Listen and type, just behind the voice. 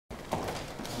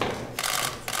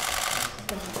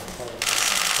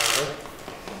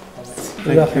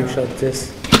Ուրախ եմ շատ ձեզ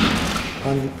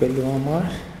հանդիպելու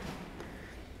համար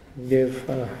եւ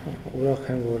ուրախ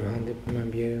եմ, որ հանդիպում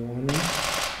եմ Երևանում։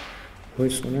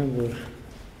 Հույս ունեմ, որ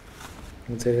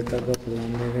ձեր հետագա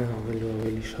պլանները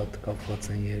ավելի շատ կապված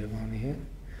են Երևանի հետ։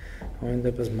 Ամեն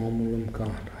դեպս մամուլում կա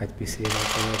այդպիսի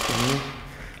իրականություն։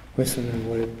 Հույս ունեմ,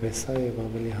 որ այդպես է եւ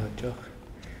ավելի հաճախ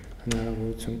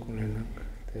հնարավորություն կունենանք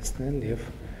տեսնել եւ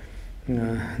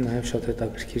նաեւ շատ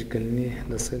հետաքրքիր կլինի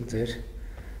լսել ձեր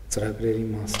ծրագրերի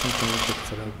մասին, թե ինչ եք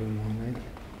ծրագրում անել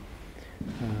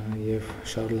եւ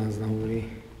Շառլ Ազնավուրի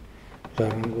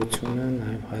ժառանգությունը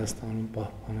նաեւ Հայաստանում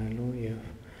պահպանելու եւ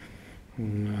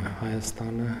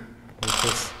Հայաստանը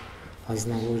որպես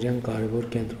ազնավուրյան կարևոր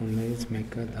կենտրոններից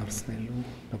մեկը դարձնելու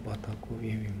նպատակով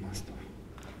եւ իմաստով։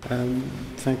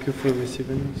 Thank you for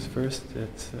receiving us first.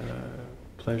 It's a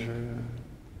pleasure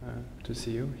to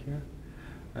see you here.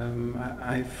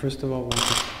 I first of all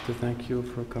wanted to thank you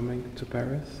for coming to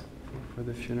Paris for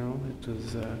the funeral. It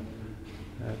was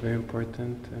very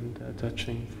important and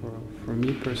touching for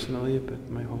me personally, but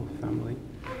my whole family.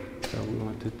 So we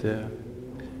wanted to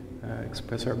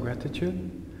express our gratitude.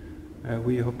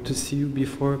 We hope to see you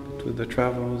before, but with the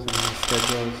travels and the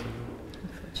schedules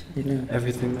and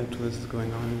everything that was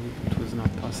going on, it was not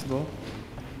possible.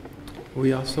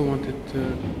 We also wanted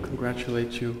to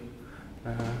congratulate you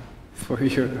for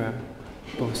your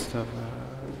post of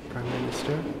Prime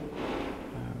Minister.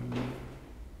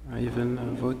 I even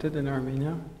voted in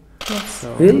Armenia. Yes.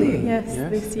 So, really? Yes,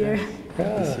 this year.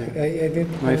 This year. I did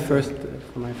For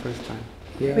my first time.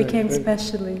 Yeah, we came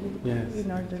specially yes.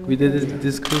 in order. We did it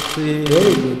discreetly.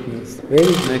 Very good news. Very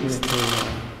good next to.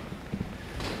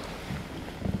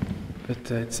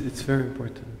 But it's very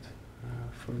important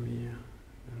for me.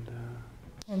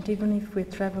 And even if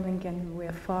we're traveling and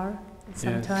we're far,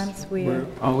 sometimes we're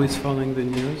always following the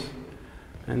news,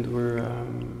 and we're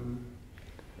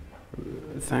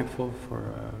thankful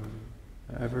for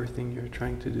everything you're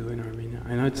trying to do in Armenia.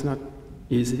 I know it's not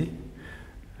easy,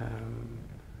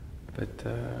 but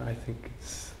I think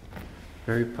it's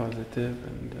very positive,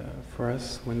 and for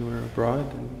us when we're abroad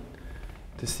and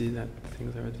to see that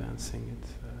things are advancing,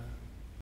 it's